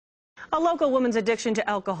A local woman's addiction to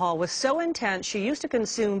alcohol was so intense she used to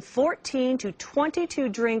consume 14 to 22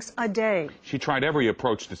 drinks a day. She tried every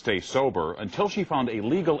approach to stay sober until she found a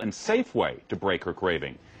legal and safe way to break her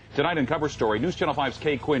craving. Tonight in Cover Story, News Channel 5's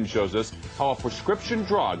Kay Quinn shows us how a prescription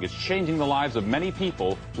drug is changing the lives of many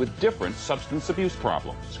people with different substance abuse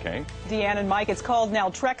problems. Kay? Deanne and Mike, it's called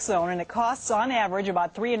Naltrexone, and it costs on average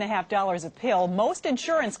about $3.50 a pill. Most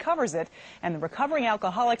insurance covers it, and the recovering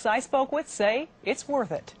alcoholics I spoke with say it's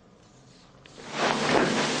worth it.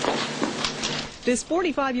 This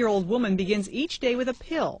 45-year-old woman begins each day with a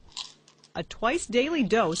pill, a twice-daily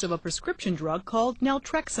dose of a prescription drug called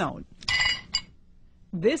Naltrexone.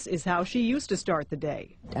 This is how she used to start the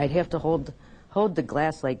day. I'd have to hold the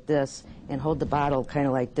glass like this and hold the bottle kind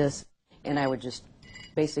of like this, and I would just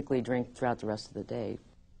basically drink throughout the rest of the day.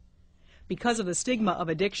 Because of the stigma of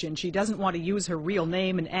addiction, she doesn't want to use her real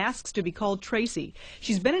name and asks to be called Tracy.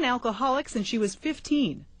 She's been an alcoholic since she was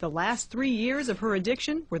 15. The last 3 years of her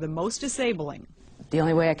addiction were the most disabling. The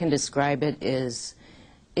only way I can describe it is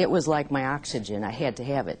it was like my oxygen. I had to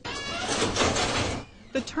have it.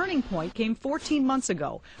 The turning point came 14 months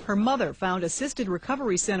ago. Her mother found Assisted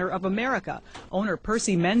Recovery Center of America. Owner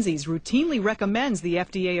Percy Menzies routinely recommends the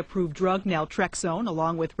FDA-approved drug Naltrexone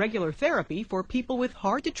along with regular therapy for people with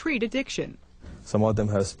hard-to-treat addiction. Some of them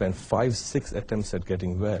have spent 5-6 attempts at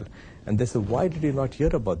getting well. And they say, why did you not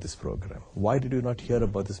hear about this program? Why did you not hear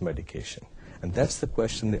about this medication? And that's the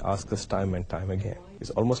question they ask us time and time again.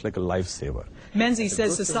 It's almost like a lifesaver. Menzies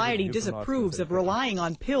says society disapproves of relying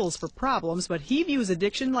on pills for problems, but he views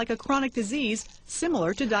addiction like a chronic disease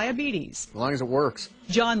similar to diabetes. As long as it works.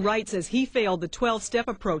 John Wright says he failed the 12-step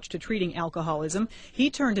approach to treating alcoholism.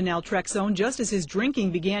 He turned to Naltrexone just as his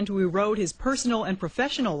drinking began to erode his personal and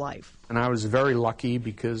professional life. And I was very lucky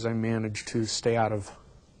because I managed to stay out of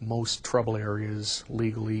most trouble areas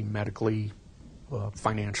legally, medically,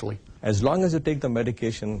 financially. As long as you take the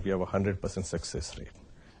medication, we have a 100% success rate.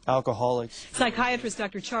 Alcoholics. Psychiatrist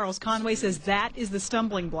Dr. Charles Conway says that is the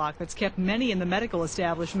stumbling block that's kept many in the medical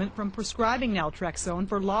establishment from prescribing Naltrexone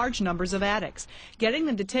for large numbers of addicts. Getting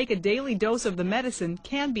them to take a daily dose of the medicine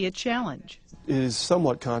can be a challenge. It is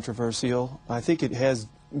somewhat controversial. I think it has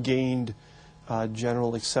gained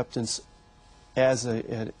general acceptance as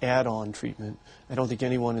an add-on treatment. I don't think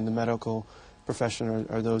anyone in the medical profession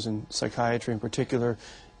or those in psychiatry in particular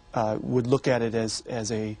would look at it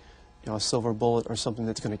as a silver bullet or something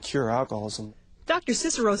that's going to cure alcoholism. Dr.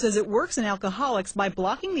 Cicero says it works in alcoholics by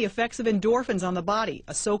blocking the effects of endorphins on the body,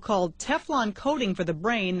 a so-called Teflon coating for the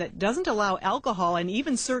brain that doesn't allow alcohol and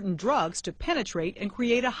even certain drugs to penetrate and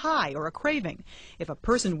create a high or a craving. If a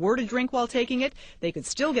person were to drink while taking it, they could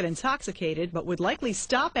still get intoxicated, but would likely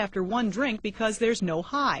stop after one drink because there's no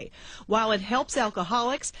high. While it helps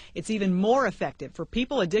alcoholics, it's even more effective for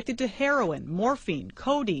people addicted to heroin, morphine,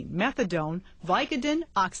 codeine, methadone, Vicodin,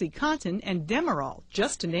 OxyContin, and Demerol,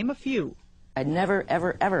 just to name a few. I never,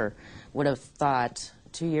 ever, ever would have thought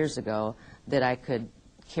 2 years ago that I could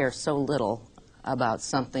care so little about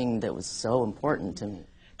something that was so important to me.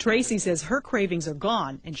 Tracy says her cravings are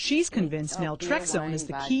gone, and she's convinced Naltrexone is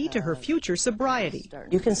the key to her future sobriety.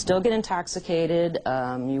 You can still get intoxicated,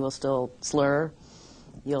 you will still slur,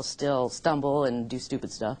 you'll still stumble and do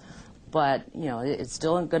stupid stuff, but it's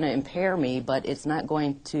still going to impair me, but it's not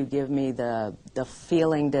going to give me the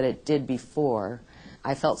feeling that it did before.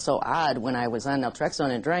 I felt so odd when I was on Naltrexone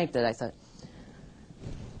and drank that I thought,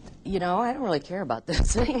 I don't really care about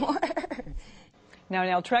this anymore. Now,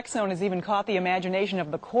 Naltrexone has even caught the imagination of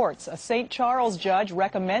the courts. A St. Charles judge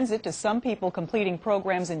recommends it to some people completing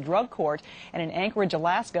programs in drug court. And in Anchorage,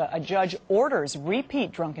 Alaska, a judge orders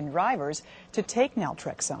repeat drunken drivers to take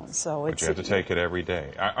Naltrexone. But you have to take it every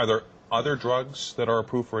day. Are there other drugs that are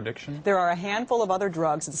approved for addiction? There are a handful of other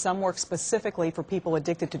drugs, and some work specifically for people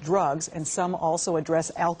addicted to drugs, and some also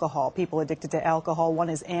address alcohol, people addicted to alcohol. One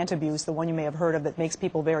is antabuse, the one you may have heard of that makes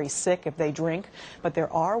people very sick if they drink. But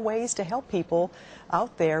there are ways to help people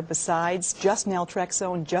out there besides just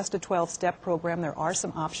Naltrexone, just a 12-step program. There are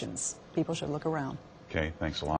some options. People should look around. Okay, thanks a lot.